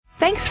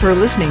Thanks for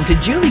listening to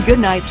Julie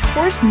Goodnight's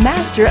Horse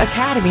Master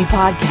Academy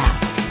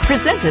podcast,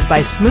 presented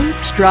by Smooth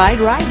Stride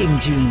Riding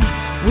Jeans.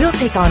 We'll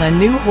take on a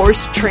new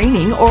horse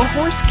training or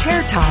horse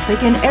care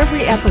topic in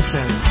every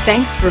episode.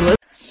 Thanks for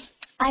listening.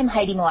 I'm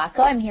Heidi Malacco.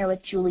 I'm here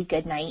with Julie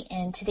Goodnight,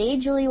 and today,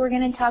 Julie, we're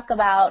going to talk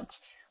about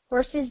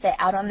horses that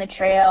out on the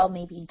trail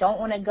maybe don't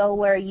want to go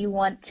where you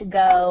want to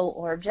go,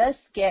 or just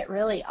get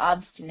really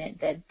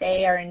obstinate that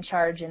they are in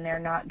charge and they're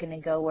not going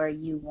to go where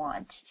you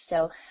want.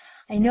 So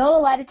I know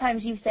a lot of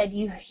times you've said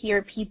you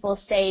hear people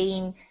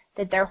saying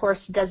that their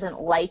horse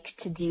doesn't like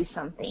to do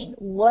something.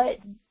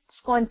 What's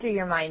going through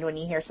your mind when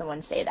you hear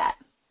someone say that?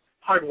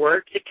 Hard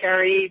work to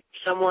carry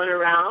someone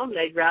around.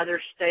 They'd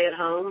rather stay at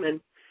home and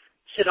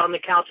sit on the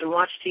couch and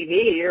watch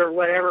TV or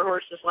whatever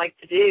horses like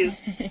to do.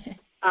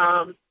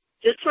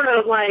 Just sort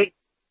of like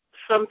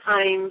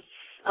sometimes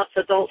us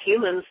adult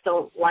humans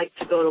don't like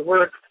to go to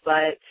work,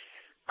 but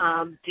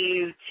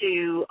due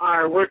to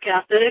our work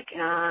ethic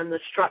and the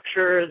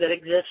structure that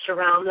exists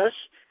around us,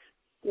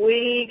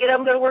 we get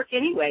them to work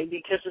anyway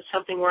because it's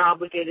something we're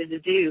obligated to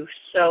do.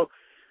 So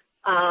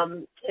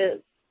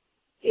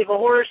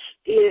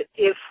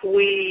if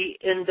we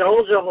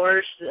indulge a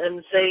horse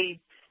and say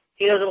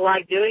he doesn't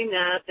like doing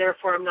that,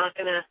 therefore I'm not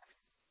going to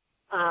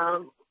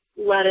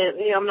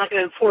I'm not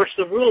going to enforce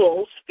the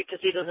rules because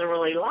he doesn't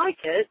really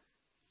like it.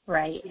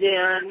 Right.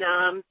 Then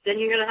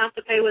you're going to have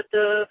to pay with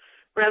the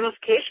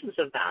ramifications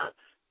of that.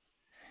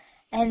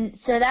 And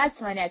so that's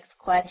my next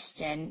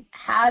question.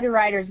 How do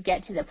riders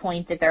get to the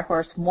point that their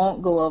horse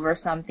won't go over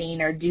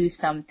something or do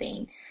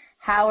something?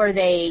 How are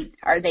they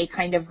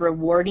kind of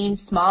rewarding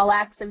small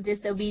acts of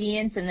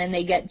disobedience and then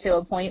they get to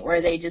a point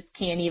where they just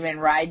can't even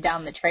ride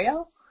down the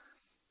trail?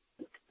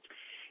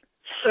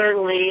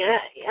 Certainly,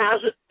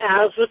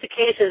 as with the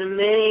case in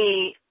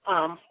many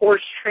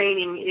horse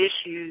training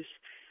issues,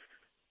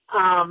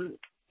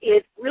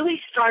 it really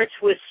starts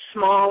with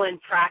small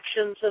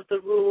infractions of the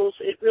rules.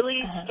 It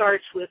really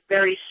starts with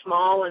very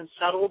small and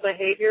subtle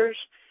behaviors.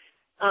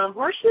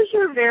 Horses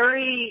are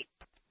very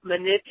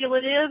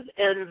manipulative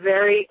and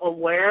very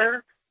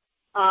aware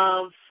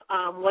of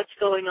what's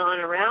going on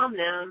around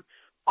them,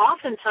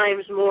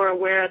 oftentimes more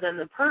aware than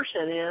the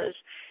person is.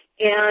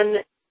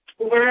 And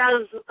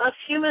whereas us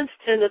humans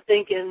tend to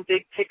think in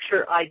big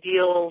picture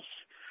ideals,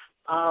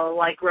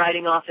 like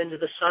riding off into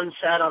the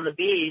sunset on the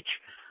beach,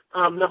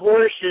 the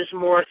horse is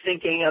more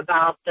thinking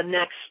about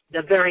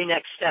the very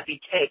next step he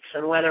takes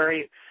and whether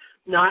or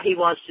not he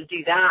wants to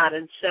do that.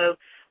 And so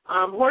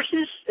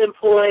horses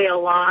employ a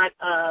lot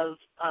of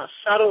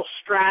subtle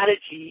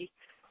strategy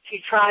to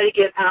try to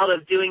get out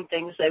of doing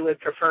things they would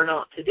prefer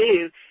not to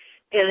do.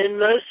 And in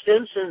most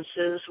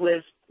instances,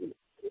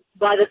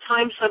 by the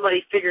time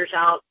somebody figures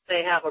out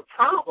they have a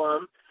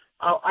problem,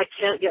 I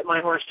can't get my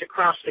horse to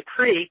cross the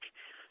creek,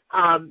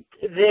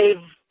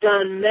 they've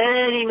done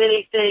many,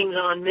 many things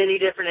on many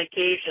different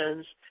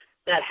occasions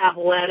that have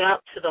led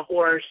up to the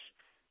horse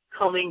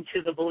coming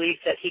to the belief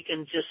that he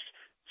can just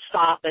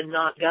stop and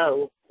not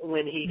go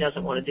when he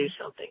doesn't want to do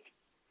something.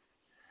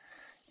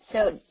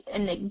 So,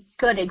 and a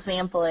good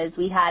example is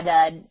we had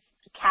a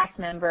cast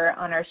member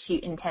on our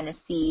shoot in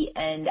Tennessee,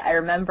 and I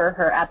remember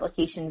her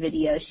application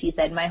video. She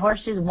said, my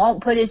horse just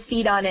won't put his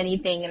feet on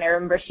anything, and I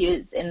remember she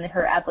was in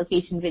her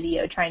application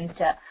video trying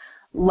to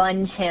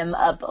lunge him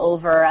up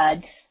over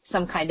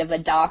some kind of a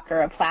dock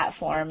or a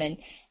platform,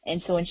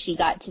 and so when she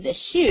got to the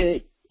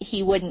shoot,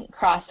 he wouldn't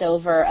cross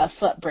over a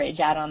footbridge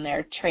out on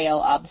their trail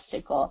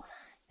obstacle.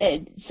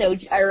 So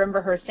I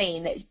remember her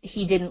saying that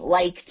he didn't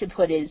like to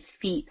put his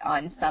feet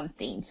on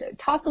something. So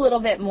talk a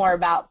little bit more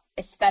about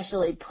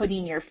especially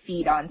putting your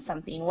feet on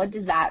something. What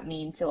does that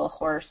mean to a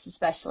horse,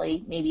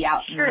 especially maybe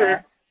out in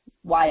the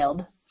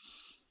wild?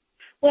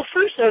 Well,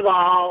 first of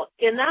all,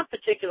 in that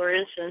particular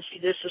instance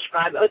you just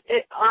described,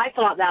 I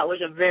thought that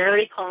was a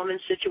very common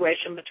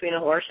situation between a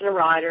horse and a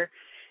rider.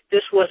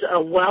 This was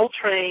a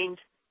well-trained,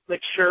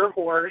 mature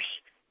horse.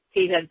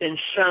 He had been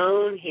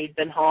shown. He'd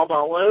been hauled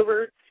all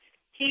over.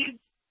 He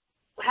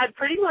had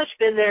pretty much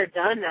been there,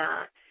 done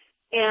that.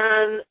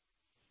 And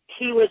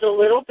he was a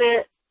little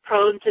bit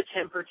prone to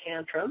temper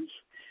tantrums.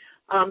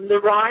 The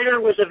rider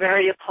was a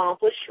very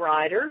accomplished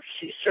rider.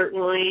 She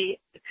certainly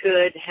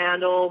could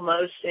handle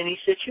most any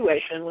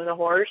situation with a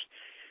horse.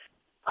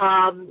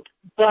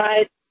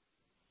 But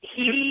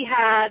he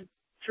had,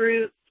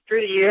 through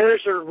the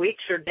years or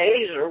weeks or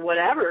days or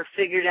whatever,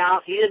 figured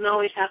out he didn't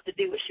always have to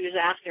do what she was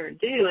asking her to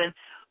do. And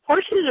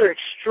horses are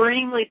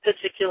extremely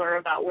particular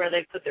about where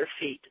they put their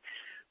feet.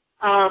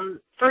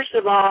 First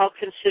of all,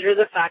 consider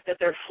the fact that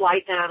they're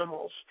flight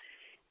animals.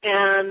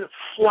 And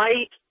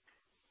flight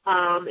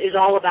is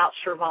all about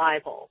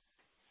survival.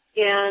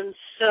 And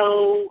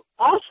so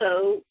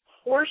also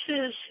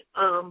horses,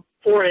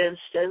 for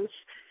instance,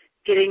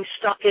 getting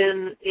stuck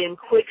in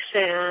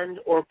quicksand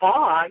or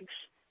bogs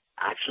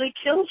actually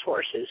kills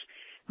horses.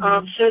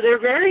 So they're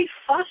very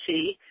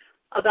fussy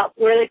about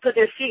where they put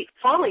their feet.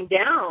 Falling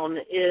down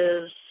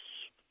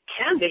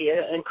can be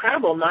an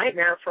incredible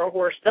nightmare for a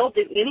horse. They'll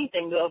do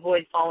anything to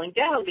avoid falling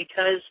down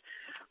because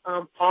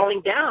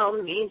falling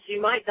down means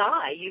you might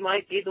die. You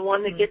might be the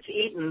one that gets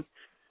eaten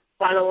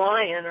by the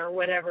lion or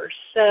whatever.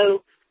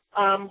 So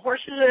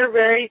horses are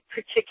very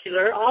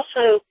particular.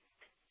 Also,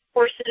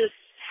 horses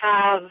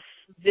have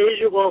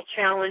visual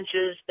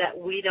challenges that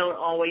we don't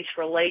always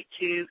relate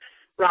to,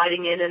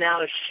 riding in and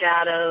out of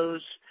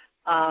shadows,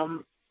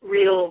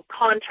 real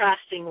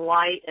contrasting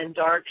light and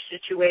dark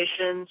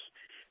situations.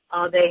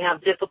 They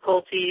have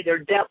difficulty. Their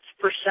depth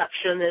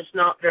perception is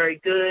not very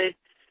good.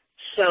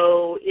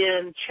 So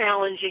in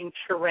challenging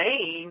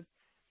terrain,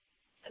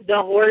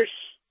 the horse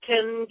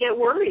can get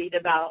worried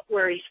about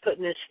where he's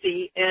putting his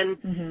feet.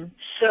 And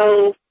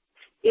so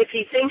if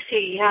he thinks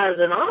he has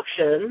an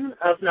option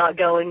of not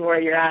going where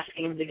you're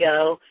asking him to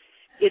go,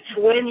 it's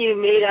when you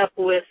meet up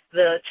with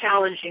the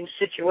challenging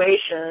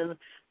situation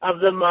of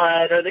the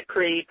mud or the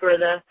creek or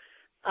the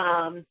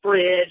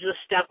bridge, the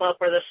step up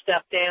or the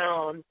step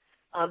down.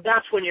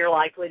 That's when you're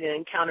likely to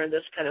encounter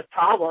this kind of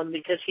problem,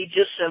 because he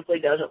just simply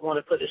doesn't want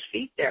to put his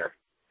feet there.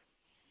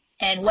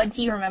 And what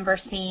do you remember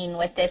seeing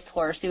with this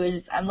horse?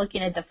 I'm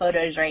looking at the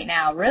photos right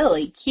now,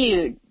 really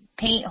cute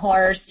paint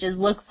horse, just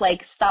looks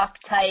like stock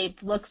type,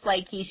 looks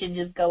like he should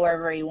just go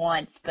wherever he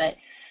wants. But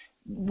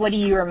what do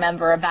you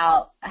remember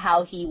about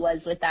how he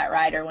was with that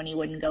rider when he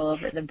wouldn't go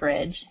over the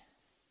bridge?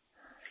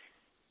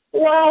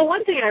 Well,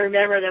 one thing I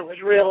remember that was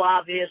real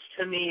obvious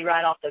to me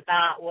right off the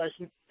bat was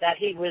that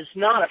he was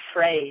not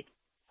afraid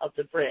of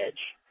the bridge.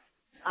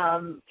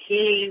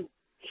 He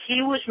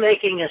was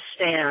making a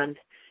stand,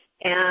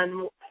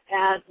 and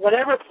at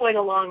whatever point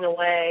along the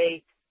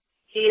way,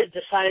 he had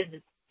decided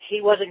that he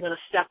wasn't going to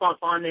step up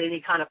on any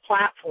kind of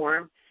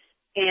platform,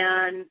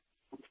 and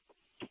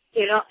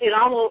it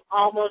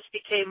almost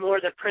became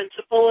more the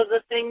principle of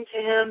the thing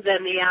to him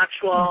than the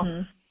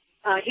actual.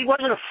 He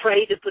wasn't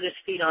afraid to put his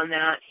feet on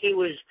that. He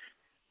was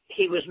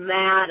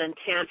mad and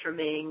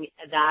tantruming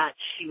that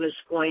she was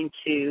going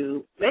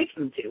to make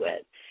him do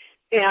it.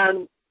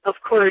 And, of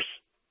course,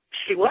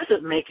 she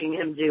wasn't making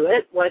him do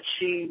it. What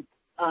she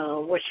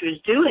was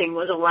doing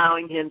was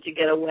allowing him to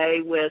get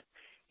away with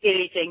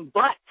anything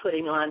but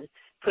putting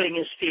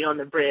his feet on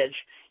the bridge.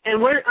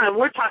 And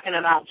we're talking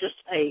about just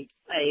a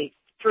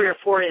 3 or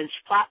 4 inch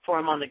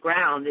platform on the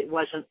ground. It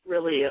wasn't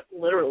really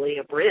literally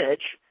a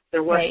bridge.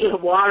 There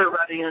wasn't water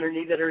running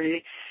underneath it or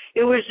anything.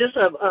 It was just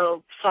a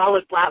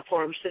solid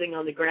platform sitting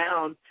on the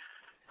ground.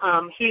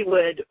 He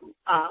would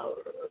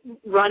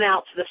run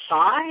out to the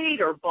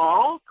side or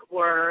balk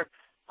or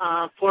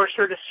force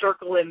her to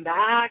circle him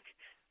back.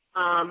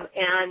 And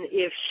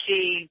if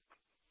she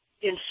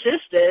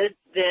insisted,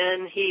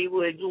 then he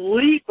would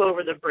leap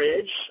over the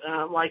bridge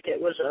like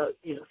it was a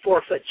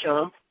 4-foot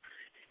jump.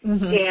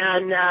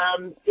 And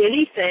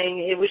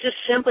anything, it was just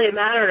simply a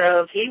matter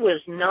of he was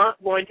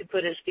not going to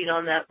put his feet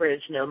on that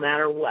bridge no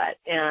matter what.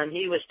 And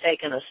he was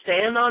taking a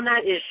stand on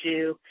that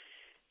issue,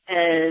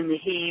 and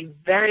he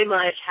very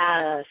much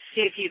had a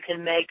see if you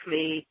can make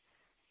me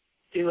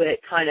do it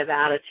kind of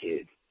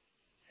attitude.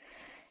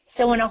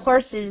 So when a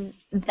horse is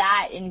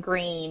that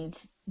ingrained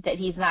that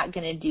he's not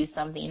going to do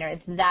something, or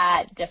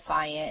that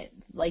defiant,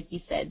 like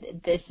you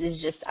said, this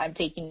is just, I'm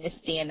taking this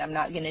stand, I'm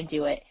not going to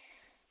do it.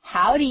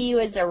 How do you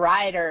as a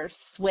rider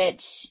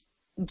switch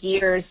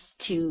gears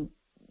to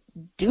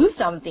do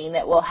something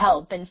that will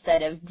help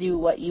instead of do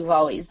what you've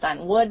always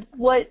done?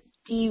 What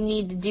do you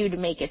need to do to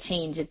make a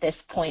change at this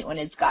point when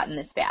it's gotten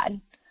this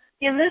bad?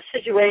 In this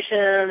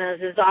situation,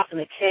 as is often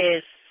the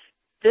case,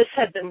 this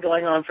had been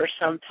going on for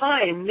some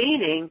time,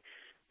 meaning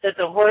that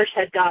the horse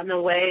had gotten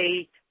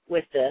away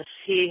with this.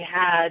 He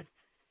had,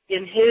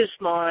 in his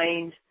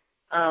mind,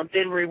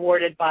 been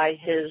rewarded by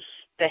his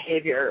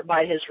behavior,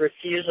 by his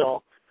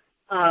refusal.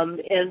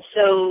 And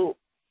so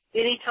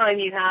anytime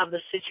you have the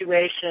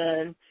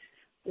situation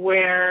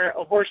where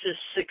a horse has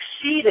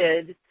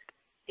succeeded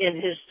in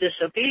his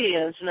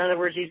disobedience, in other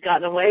words, he's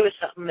gotten away with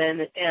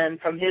something and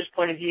from his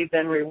point of view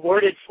been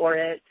rewarded for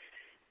it,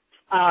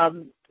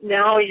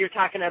 now you're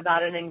talking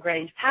about an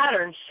ingrained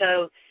pattern.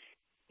 So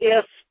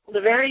if the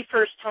very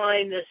first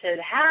time this had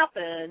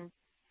happened,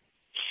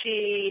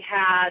 she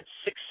had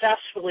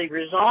successfully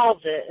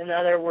resolved it, in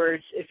other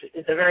words, if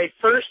the very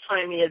first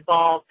time he had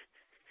balked,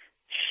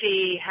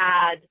 she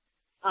had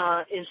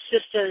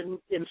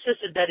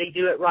insisted that he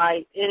do it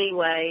right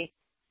anyway,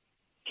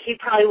 he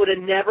probably would have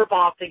never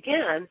balked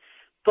again.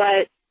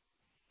 But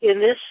in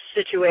this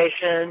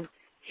situation,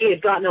 he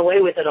had gotten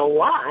away with it a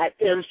lot,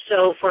 and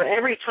so for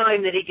every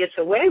time that he gets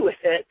away with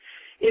it,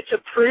 it's a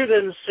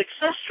proven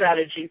success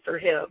strategy for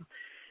him.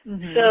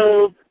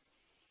 So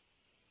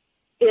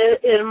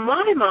in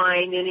my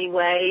mind,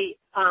 anyway,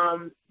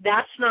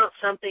 that's not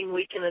something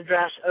we can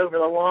address over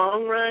the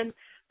long run.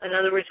 In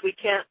other words, we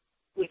can't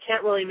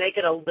really make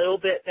it a little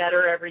bit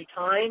better every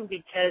time,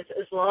 because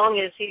as long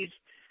as he's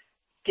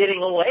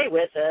getting away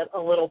with it a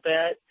little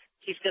bit,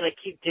 he's going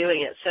to keep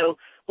doing it. So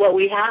what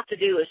we have to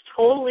do is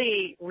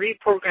totally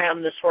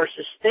reprogram this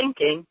horse's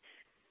thinking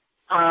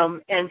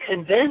and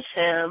convince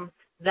him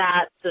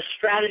that the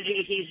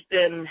strategy he's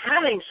been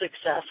having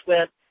success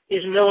with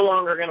is no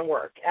longer going to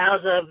work. As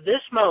of this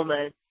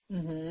moment,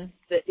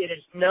 that it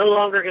is no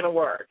longer going to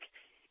work.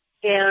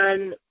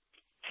 And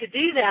to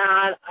do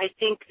that, I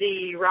think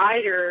the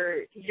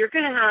rider, you're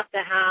going to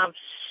have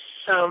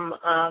some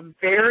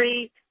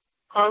very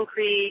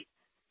concrete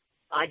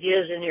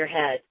ideas in your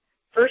head.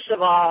 First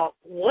of all,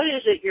 what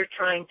is it you're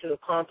trying to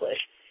accomplish?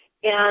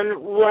 And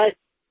what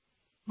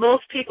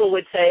most people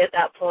would say at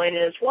that point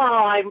is, well,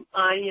 I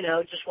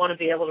just want to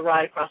be able to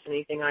ride across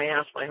anything I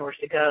ask my horse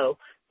to go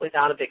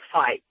without a big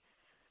fight.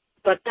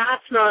 But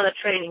that's not a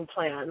training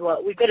plan.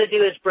 What we've got to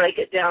do is break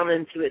it down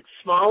into its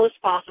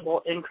smallest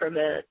possible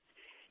increment.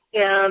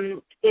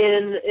 And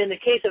in the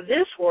case of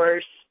this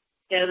horse,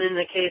 and in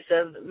the case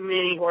of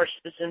many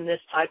horses in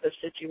this type of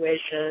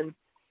situation,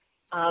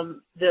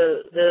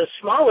 the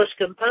smallest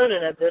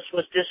component of this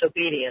was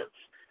disobedience.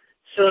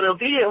 So an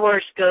obedient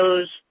horse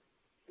goes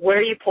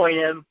where you point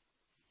him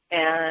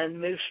and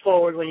moves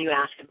forward when you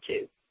ask him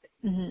to.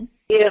 Mm-hmm.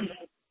 If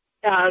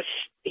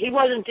he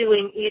wasn't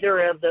doing either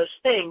of those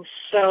things,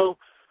 so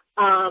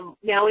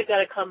now we've got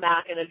to come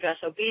back and address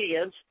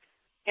obedience.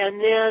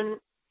 And then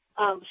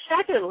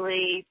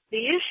secondly,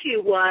 the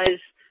issue was,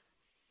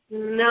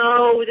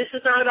 no, this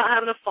is not about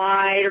having a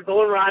fight or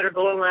going right or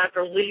going left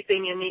or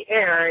leaping in the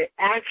air.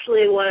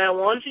 Actually, what I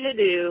want you to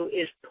do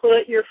is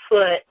put your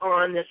foot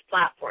on this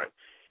platform.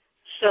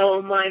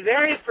 So my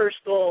very first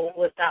goal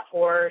with that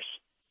horse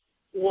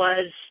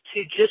was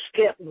to just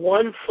get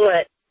one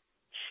foot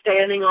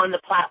standing on the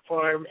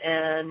platform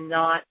and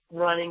not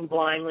running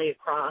blindly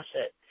across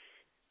it.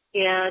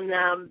 And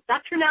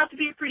that turned out to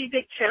be a pretty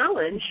big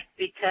challenge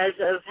because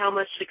of how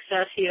much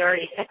success he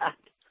already had.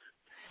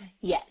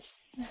 Yes.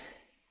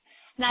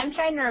 And I'm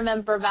trying to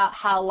remember about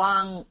how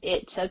long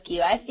it took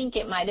you. I think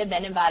it might have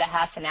been about a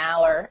half an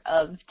hour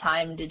of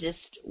time to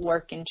just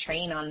work and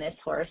train on this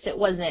horse. It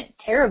wasn't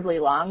terribly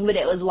long, but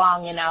it was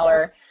long in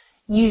our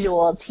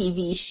usual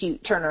TV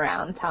shoot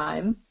turnaround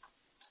time.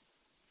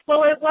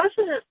 Well, it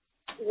wasn't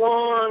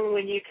long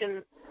when you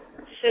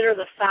consider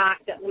the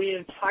fact that we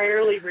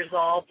entirely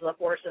resolved the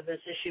horse of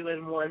this issue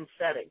in one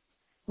setting.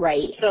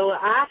 Right. So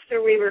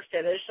after we were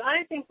finished,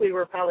 I think we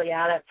were probably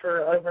at it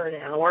for over an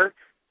hour.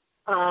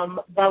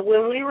 But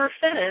when we were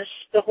finished,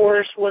 the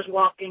horse was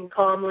walking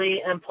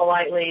calmly and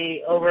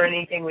politely over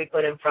anything we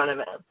put in front of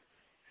him.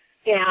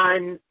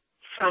 And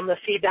from the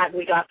feedback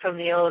we got from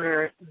the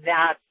owner,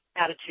 that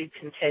attitude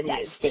continued.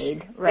 That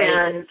stayed, right.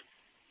 And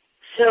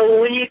so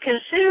when you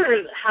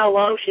consider how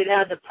long she'd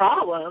had the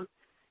problem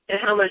and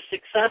how much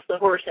success the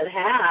horse had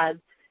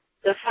had,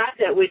 the fact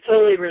that we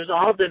totally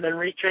resolved him and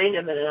retrained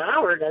him in an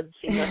hour doesn't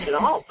seem much at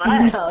all.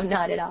 But no,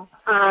 not at all.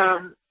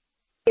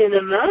 In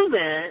the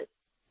moment,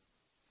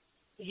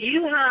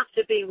 you have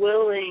to be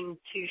willing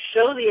to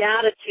show the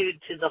attitude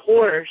to the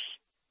horse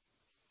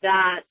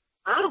that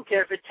I don't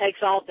care if it takes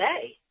all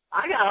day.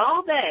 I got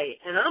all day,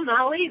 and I'm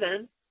not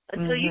leaving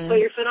until you put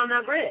your foot on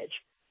that bridge.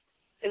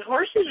 And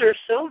horses are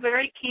so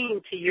very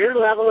keen to your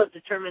level of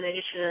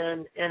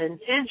determination and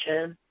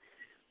intention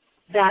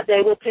that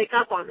they will pick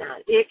up on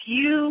that. If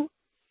you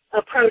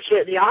approach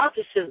it the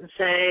opposite and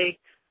say,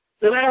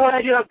 no matter what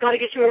I do, I've got to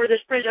get you over this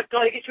bridge, I've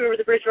got to get you over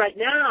the bridge right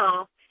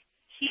now,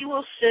 he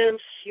will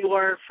sense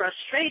your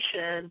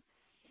frustration,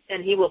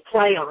 and he will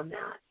play on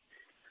that.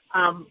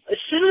 As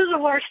soon as the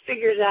horse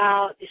figures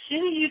out, as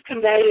soon as you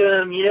convey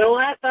to him, you know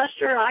what,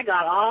 Buster, I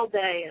got all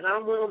day, and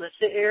I'm willing to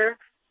sit here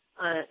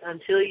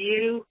until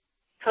you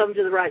come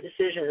to the right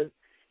decision,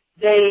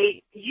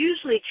 they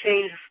usually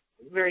change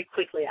very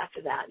quickly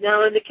after that.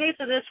 Now, in the case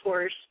of this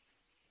horse,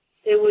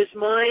 it was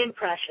my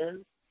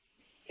impression,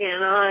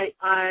 and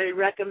I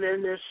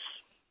recommend this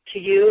to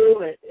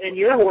you and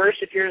your horse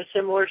if you're in a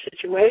similar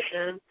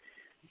situation,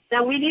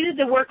 that we needed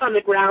to work on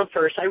the ground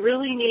first. I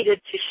really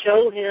needed to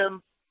show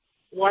him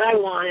what I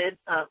wanted.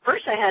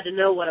 First, I had to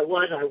know what it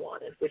was I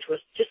wanted, which was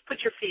just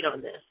put your feet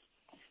on this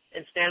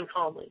and stand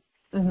calmly.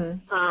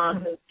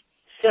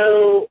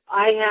 So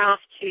I have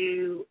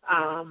to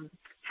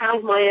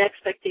have my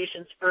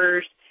expectations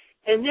first,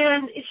 and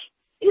then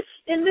it's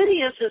in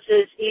many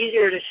instances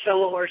easier to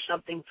show a horse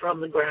something from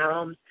the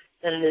ground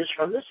than it is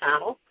from the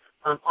saddle.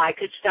 I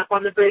could step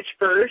on the bridge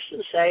first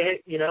and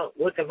say,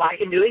 look, if I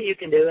can do it, you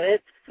can do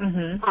it.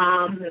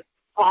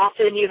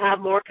 Often you have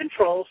more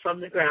control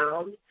from the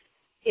ground.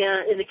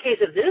 And in the case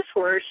of this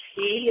horse,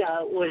 he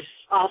was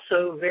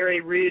also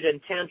very rude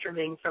and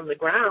tantruming from the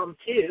ground,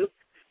 too.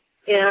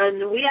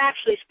 And we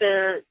actually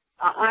spent,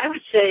 I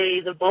would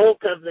say, the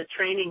bulk of the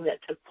training that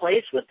took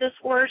place with this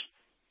horse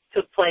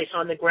took place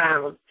on the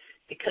ground,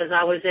 because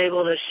I was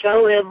able to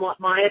show him what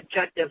my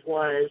objective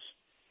was.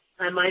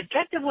 And my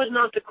objective was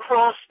not to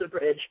cross the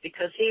bridge,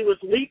 because he was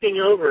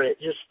leaping over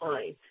it just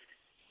fine.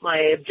 My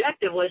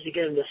objective was to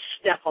get him to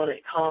step on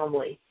it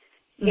calmly.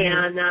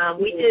 And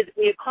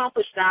we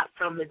accomplished that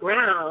from the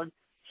ground.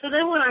 So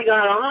then when I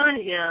got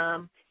on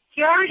him,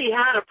 he already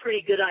had a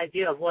pretty good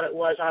idea of what it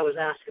was I was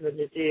asking him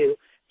to do.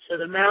 So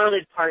the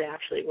mounted part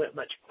actually went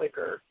much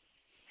quicker.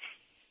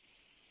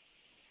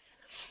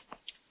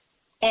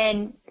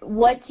 And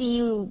what do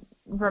you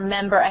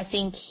remember? I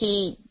think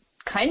he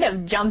kind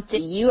of jumped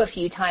at you a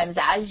few times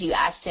as you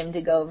asked him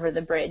to go over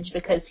the bridge,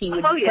 because he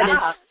would put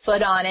his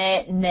foot on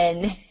it, and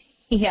then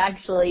He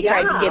actually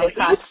tried to get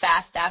across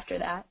fast after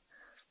that.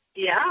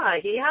 Yeah,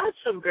 he had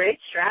some great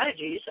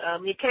strategies.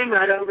 He came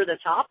right over the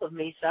top of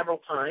me several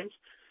times.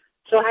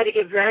 So I had to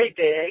get very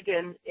big,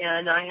 and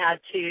I had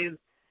to,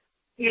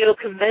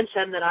 convince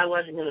him that I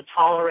wasn't going to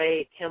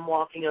tolerate him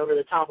walking over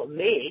the top of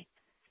me.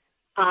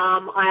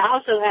 I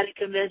also had to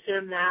convince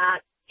him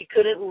that he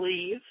couldn't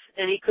leave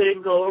and he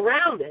couldn't go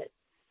around it.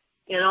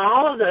 And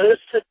all of those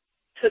took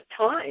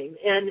time.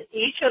 And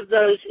each of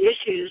those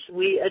issues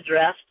we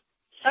addressed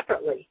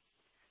separately.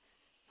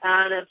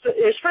 And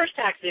his first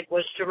tactic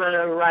was to run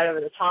right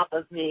over the top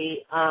of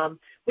me,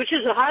 which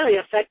is a highly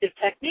effective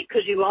technique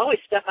because you always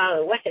step out of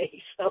the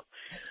way. So,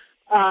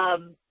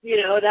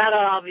 that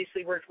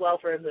obviously worked well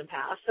for him in the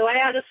past. So I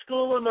had to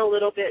school him a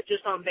little bit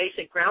just on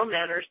basic ground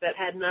manners that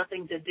had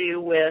nothing to do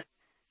with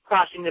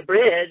crossing the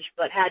bridge,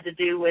 but had to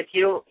do with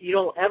you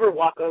don't ever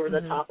walk over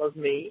the top of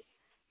me.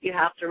 You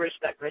have to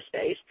respect my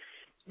space.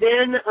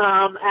 Then,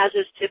 as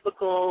is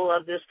typical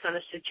of this kind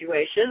of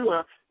situation,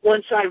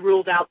 once I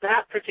ruled out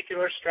that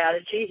particular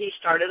strategy, he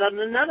started on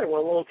another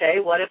one. Well,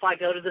 okay, what if I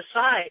go to the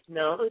side?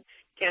 No,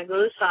 can't go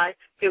to the side.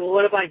 Okay, well,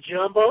 what if I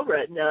jump over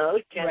it? No,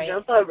 can't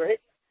jump over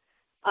it.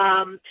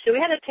 So we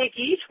had to take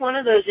each one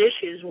of those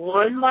issues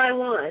one by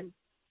one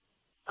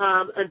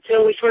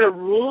until we sort of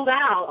ruled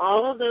out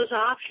all of those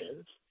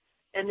options.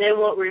 And then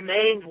what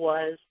remained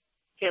was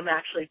him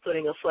actually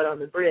putting a foot on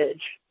the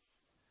bridge.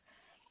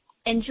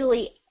 And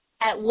Julie,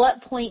 at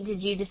what point did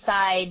you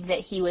decide that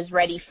he was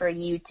ready for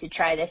you to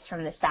try this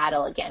from the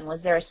saddle again?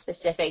 Was there a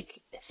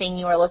specific thing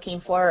you were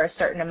looking for, or a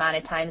certain amount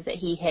of times that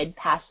he had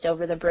passed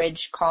over the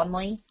bridge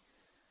calmly?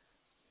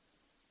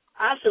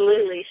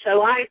 Absolutely.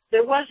 So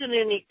there wasn't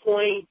any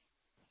point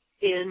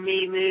in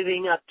me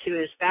moving up to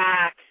his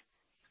back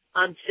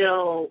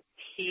until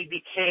he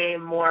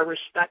became more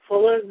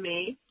respectful of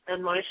me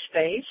and my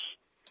space,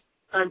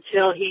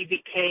 until he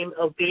became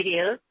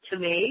obedient to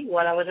me,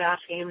 what I was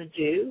asking him to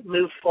do,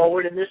 move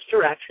forward in this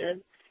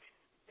direction,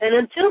 and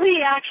until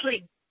he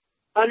actually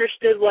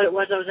understood what it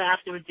was I was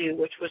asking him to do,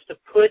 which was to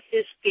put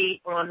his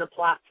feet on the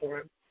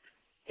platform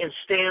and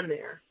stand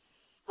there.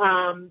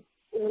 As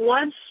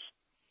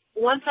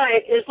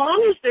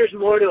long as there's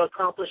more to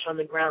accomplish on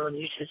the ground,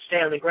 you should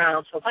stay on the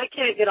ground. So if I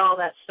can't get all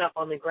that stuff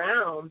on the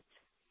ground,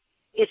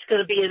 it's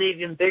going to be an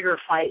even bigger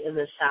fight in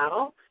the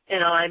saddle,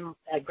 and I'm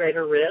at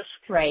greater risk.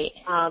 Right.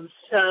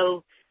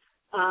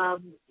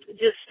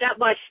 Just step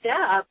by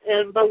step.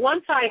 But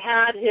once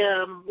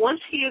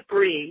he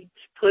agreed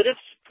to put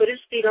his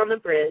feet on the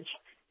bridge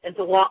and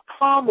to walk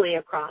calmly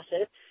across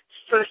it,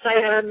 first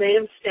I made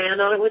him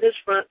stand on it with his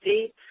front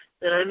feet,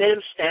 then I made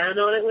him stand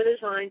on it with his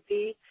hind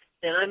feet,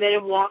 then I made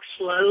him walk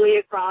slowly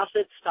across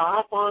it,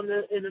 stop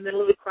in the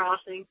middle of the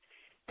crossing.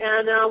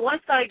 And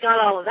once I got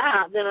all of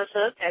that, then I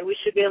said, okay, we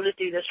should be able to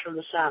do this from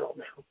the saddle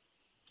now.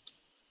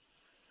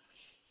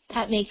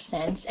 That makes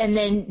sense. And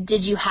then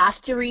did you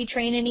have to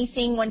retrain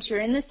anything once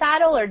you're in the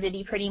saddle, or did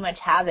he pretty much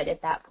have it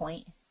at that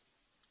point?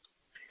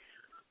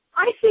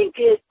 I think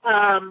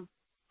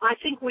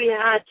we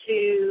had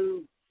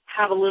to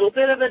have a little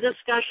bit of a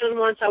discussion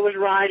once I was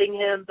riding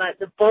him, but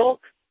the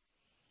bulk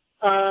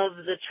of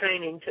the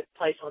training took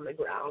place on the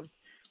ground.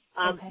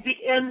 Okay.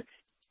 And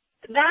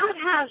that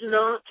has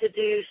not to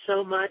do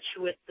so much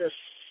with the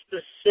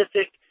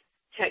specific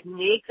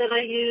technique that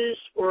I use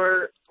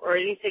or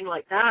anything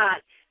like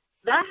that.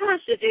 That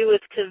has to do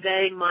with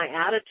conveying my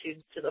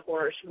attitude to the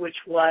horse, which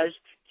was,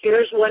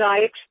 here's what I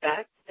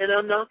expect, and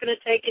I'm not going to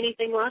take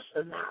anything less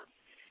than that.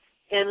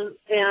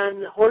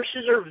 And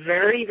horses are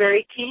very,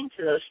 very keen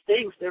to those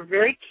things. They're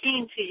very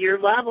keen to your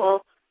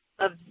level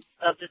of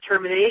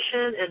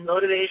determination and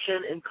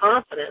motivation and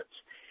confidence.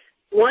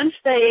 Once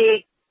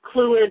they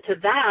clue into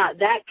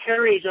that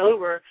carries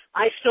over.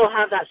 I still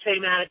have that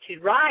same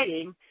attitude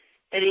riding.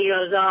 And he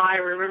goes, I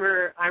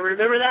remember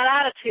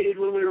that attitude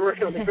when we were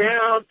working on the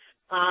ground.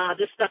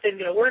 This stuff isn't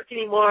going to work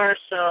anymore,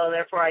 so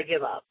therefore I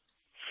give up.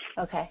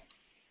 Okay.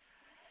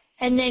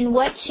 And then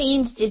what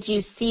change did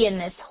you see in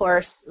this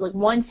horse? Like,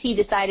 once he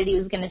decided he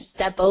was going to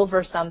step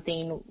over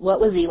something,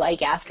 what was he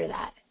like after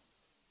that?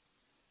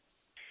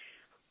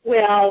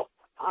 Well,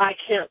 I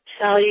can't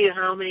tell you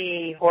how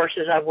many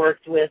horses I've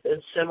worked with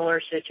in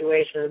similar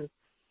situations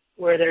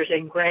where there's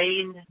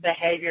ingrained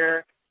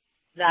behavior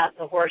that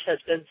the horse has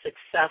been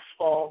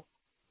successful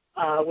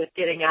with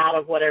getting out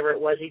of whatever it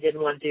was he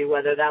didn't want to do,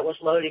 whether that was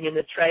loading in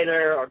the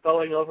trailer or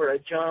going over a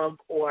jump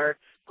or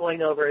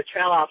going over a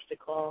trail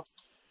obstacle.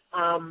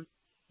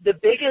 The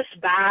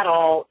biggest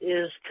battle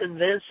is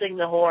convincing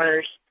the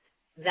horse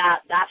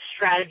that that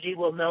strategy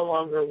will no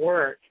longer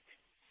work.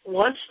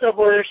 Once the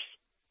horse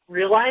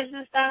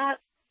realizes that,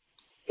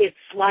 it's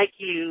like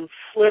you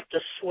flipped a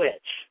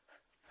switch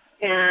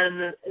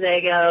and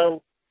they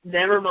go,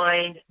 never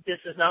mind, this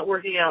is not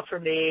working out for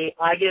me,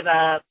 I give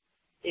up.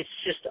 It's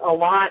just a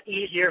lot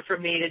easier for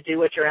me to do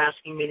what you're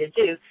asking me to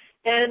do.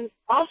 And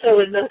also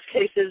in those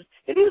cases,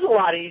 it is a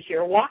lot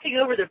easier. Walking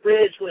over the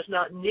bridge was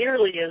not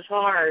nearly as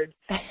hard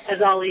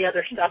as all the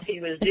other stuff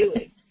he was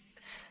doing.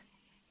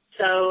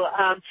 So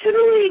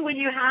typically when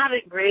you have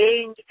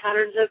ingrained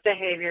patterns of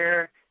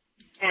behavior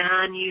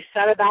and you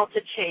set about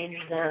to change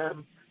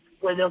them,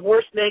 when the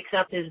horse makes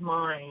up his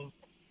mind,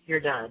 you're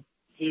done.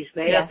 He's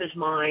made up his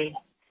mind,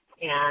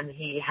 and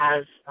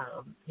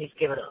he's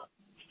given up.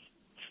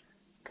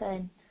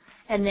 Good.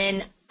 And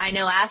then I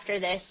know after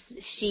this,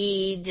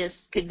 she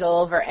just could go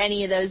over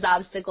any of those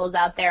obstacles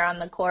out there on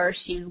the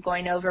course. She was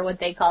going over what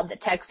they called the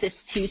Texas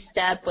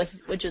two-step,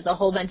 which was a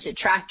whole bunch of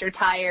tractor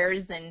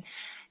tires and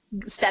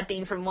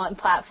stepping from one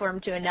platform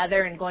to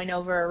another and going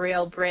over a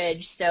real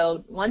bridge.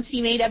 So once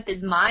he made up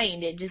his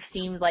mind, it just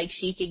seemed like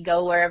she could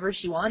go wherever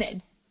she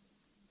wanted.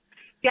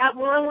 Yeah,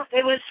 well,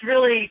 it was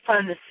really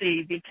fun to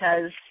see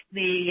because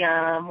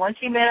once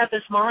he made up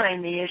his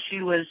mind, the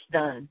issue was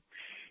done.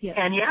 Yeah.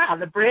 And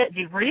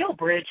the real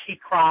bridge he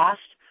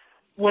crossed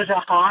was a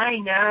high,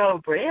 narrow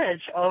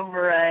bridge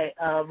over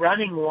a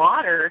running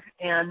water,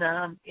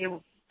 and it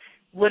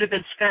would have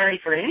been scary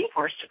for any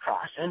horse to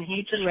cross, and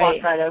he just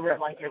walked right over it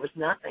like it was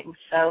nothing.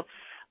 So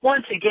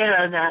once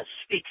again, that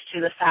speaks to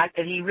the fact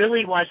that he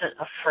really wasn't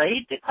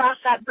afraid to cross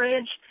that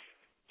bridge.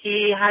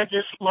 He had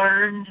just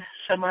learned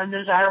some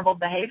undesirable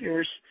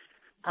behaviors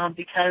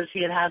because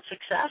he had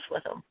success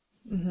with them.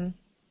 Mm-hmm.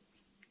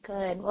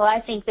 Good. Well,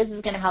 I think this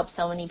is going to help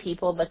so many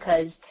people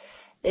because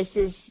this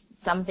is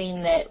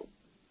something that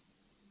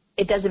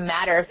it doesn't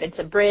matter if it's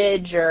a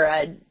bridge or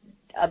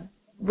a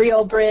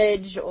real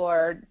bridge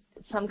or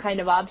some kind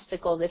of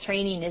obstacle. The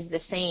training is the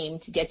same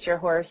to get your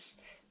horse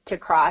to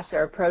cross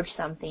or approach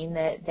something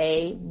that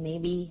they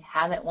maybe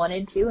haven't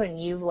wanted to and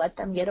you've let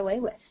them get away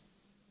with.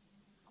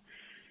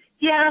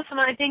 Yes, and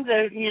I think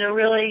the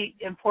really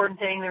important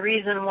thing, the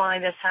reason why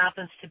this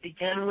happens to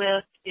begin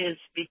with is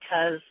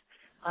because,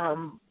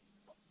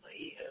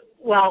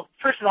 well,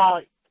 first of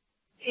all,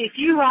 if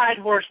you ride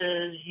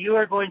horses, you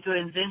are going to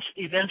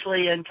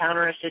eventually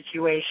encounter a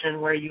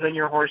situation where you and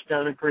your horse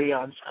don't agree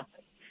on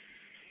something.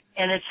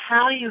 And it's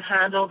how you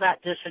handle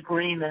that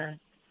disagreement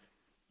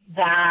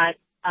that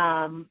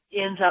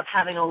ends up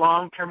having a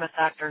long-term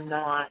effect or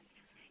not.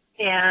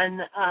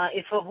 And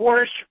if a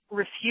horse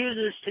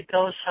refuses to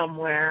go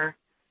somewhere,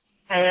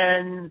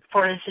 and,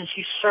 for instance,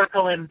 you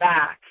circle him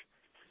back,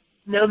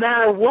 no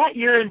matter what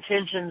your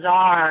intentions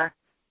are,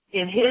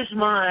 in his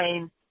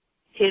mind,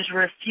 his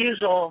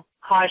refusal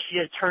caused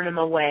you to turn him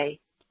away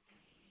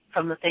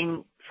from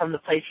the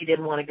place he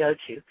didn't want to go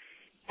to.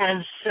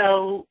 And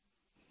so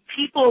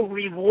people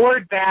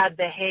reward bad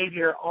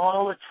behavior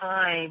all the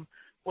time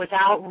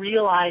without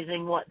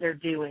realizing what they're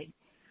doing.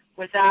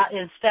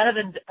 Instead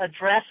of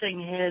addressing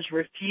his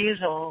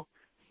refusal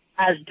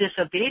as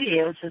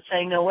disobedience and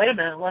saying, no, wait a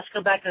minute, let's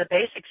go back to the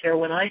basics here.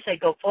 When I say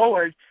go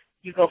forward,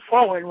 you go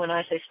forward. When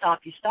I say stop,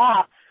 you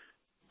stop.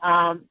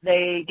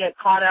 They get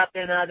caught up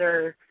in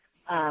other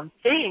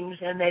things,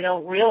 and they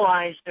don't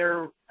realize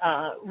they're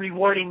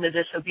rewarding the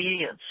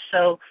disobedience.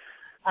 So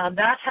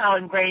that's how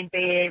ingrained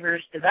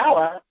behaviors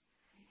develop.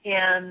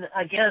 And,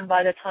 again,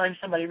 by the time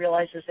somebody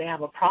realizes they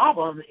have a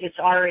problem, it's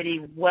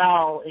already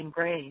well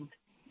ingrained.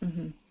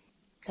 Mm-hmm.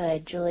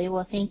 Good, Julie.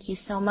 Well, thank you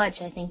so much.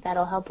 I think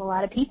that'll help a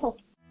lot of people.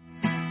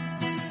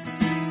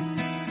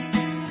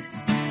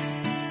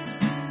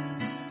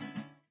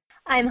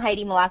 I'm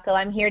Heidi Malacco.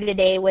 I'm here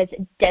today with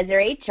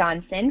Desiree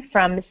Johnson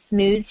from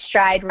Smooth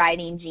Stride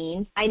Riding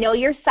Jeans. I know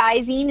your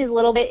sizing is a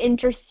little bit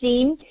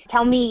interesting.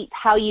 Tell me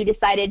how you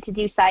decided to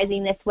do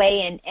sizing this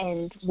way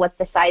and what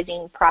the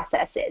sizing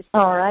process is.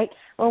 All right.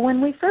 Well,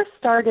 when we first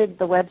started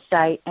the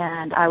website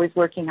and I was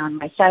working on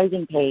my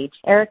sizing page,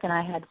 Eric and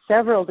I had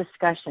several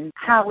discussions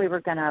how we were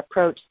going to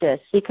approach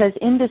this because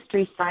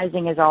industry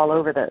sizing is all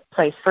over the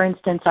place. For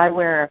instance, I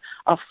wear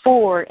a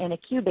 4 in a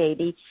Q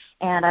Baby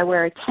and I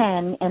wear a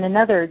 10 in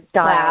another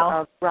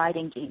style of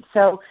riding jeans.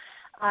 So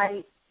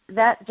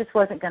that just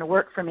wasn't going to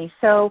work for me.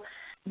 So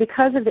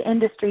because of the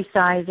industry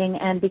sizing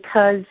and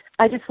because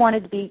I just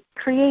wanted to be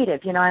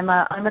creative, I'm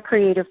a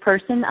creative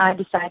person, I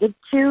decided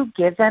to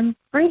give them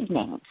breed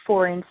names.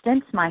 For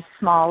instance, my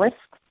smallest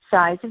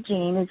size of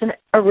jean is an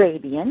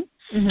Arabian,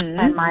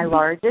 and my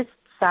largest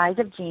size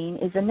of jean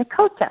is a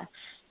Nakota.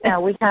 Now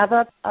we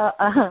have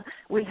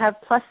we have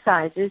plus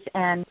sizes,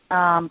 and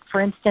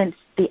for instance,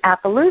 the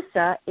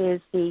Appaloosa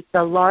is the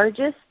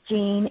largest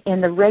jean in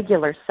the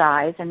regular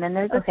size, and then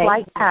there's a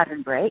slight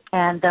pattern break.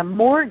 And the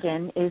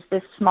Morgan is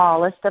the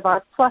smallest of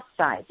our plus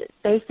sizes.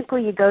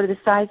 Basically, you go to the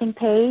sizing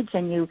page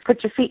and you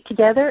put your feet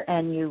together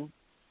and you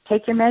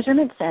take your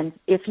measurements. And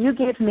if you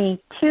give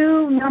me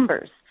 2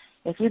 numbers,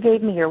 if you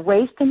gave me your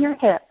waist and your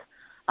hip,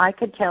 I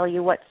could tell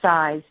you what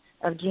size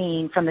of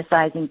jean from the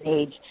sizing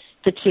page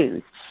to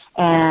choose.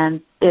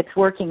 And it's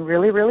working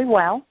really, really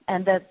well.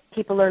 And the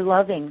people are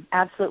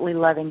absolutely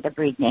loving the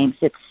breed names.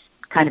 It's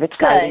kind of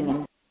exciting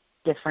and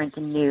different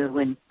and new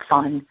and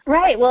fun.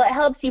 Right. Well, it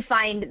helps you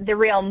find the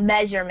real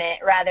measurement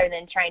rather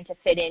than trying to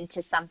fit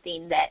into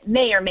something that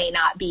may or may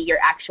not be your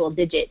actual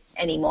digit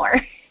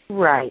anymore.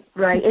 Right.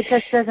 It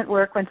just doesn't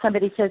work when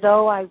somebody says,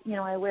 oh, I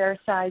wear a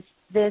size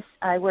this,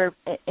 I wear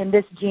in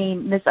this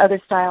jean, this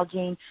other style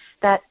jean.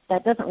 That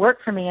doesn't work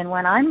for me. And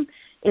when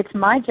it's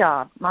my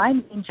job. My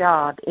main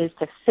job is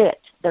to fit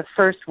the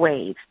first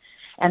wave.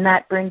 And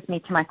that brings me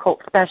to my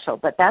Colt Special.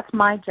 But that's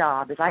my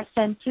job, is I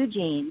send 2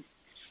 jeans,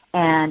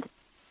 and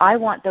I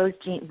want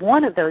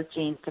one of those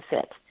jeans to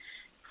fit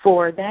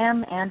for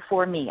them and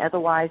for me.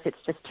 Otherwise,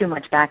 it's just too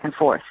much back and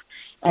forth.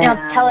 And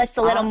now, tell us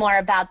a little more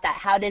about that.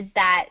 How do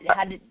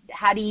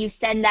you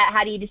send that?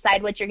 How do you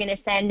decide what you're going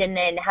to send? And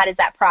then how does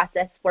that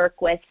process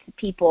work with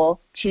people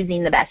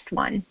choosing the best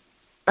one?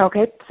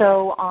 Okay,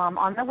 so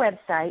on the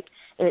website,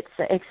 it's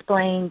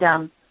explained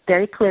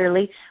very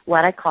clearly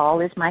what I call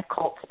is my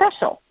Colt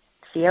Special,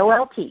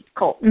 C-O-L-T,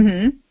 Colt.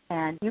 Mm-hmm.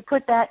 And you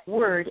put that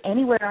word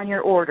anywhere on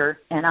your order,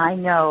 and I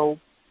know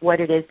what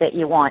it is that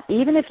you want.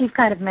 Even if you've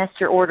kind of messed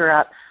your order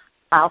up,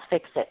 I'll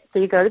fix it. So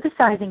you go to the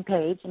sizing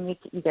page, and you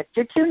get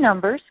your 2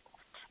 numbers,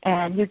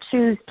 and you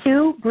choose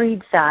 2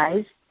 breed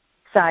sizes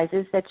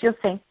that you'll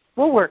think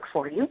will work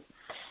for you.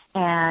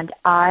 And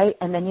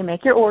then you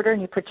make your order,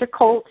 and you put your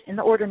Colt in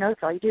the order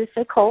notes. All you do is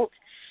say Colt,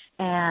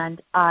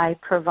 and I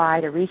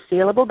provide a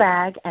resealable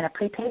bag and a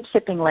prepaid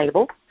shipping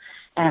label,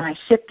 and I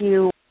ship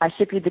you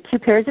the 2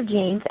 pairs of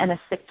jeans. And a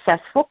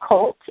successful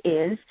Colt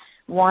is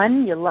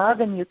one you love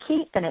and you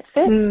keep and it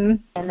fits,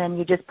 and then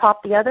you just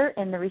pop the other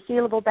in the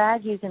resealable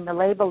bag using the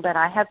label that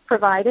I have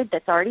provided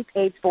that's already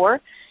paid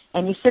for,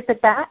 and you ship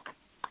it back.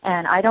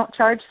 And I don't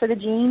charge for the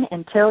jean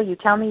until you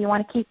tell me you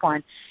want to keep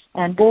one.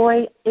 And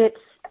boy, it's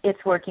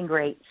working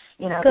great.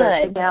 You know,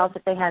 the gals,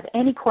 if they have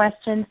any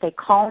questions, they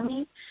call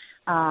me.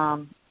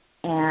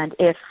 And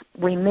if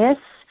we miss,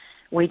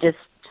 we just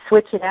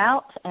switch it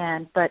out.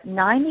 But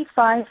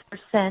 95%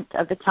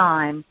 of the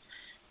time,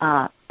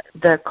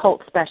 the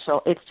Colt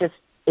Special, it's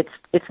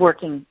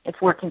working.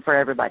 It's working for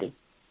everybody.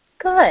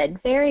 Good,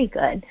 very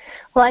good.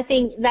 Well, I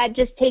think that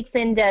just takes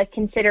into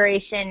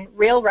consideration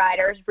real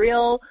riders,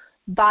 real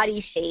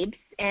body shapes,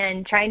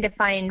 and trying to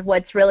find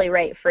what's really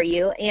right for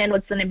you and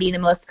what's going to be the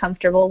most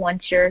comfortable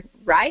once you're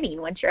riding,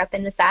 once you're up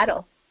in the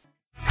saddle.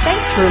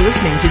 Thanks for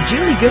listening to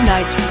Julie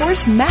Goodnight's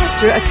Horse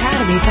Master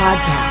Academy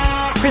podcast,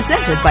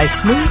 presented by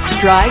Smooth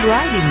Stride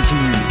Riding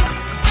Jeans.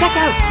 Check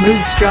out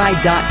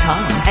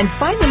smoothstride.com and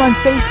find them on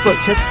Facebook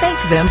to thank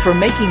them for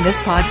making this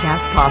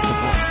podcast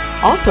possible.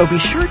 Also, be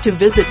sure to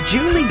visit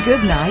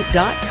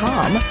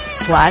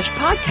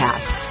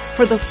juliegoodnight.com/podcasts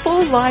for the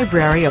full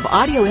library of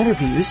audio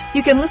interviews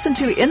you can listen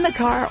to in the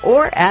car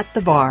or at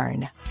the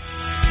barn.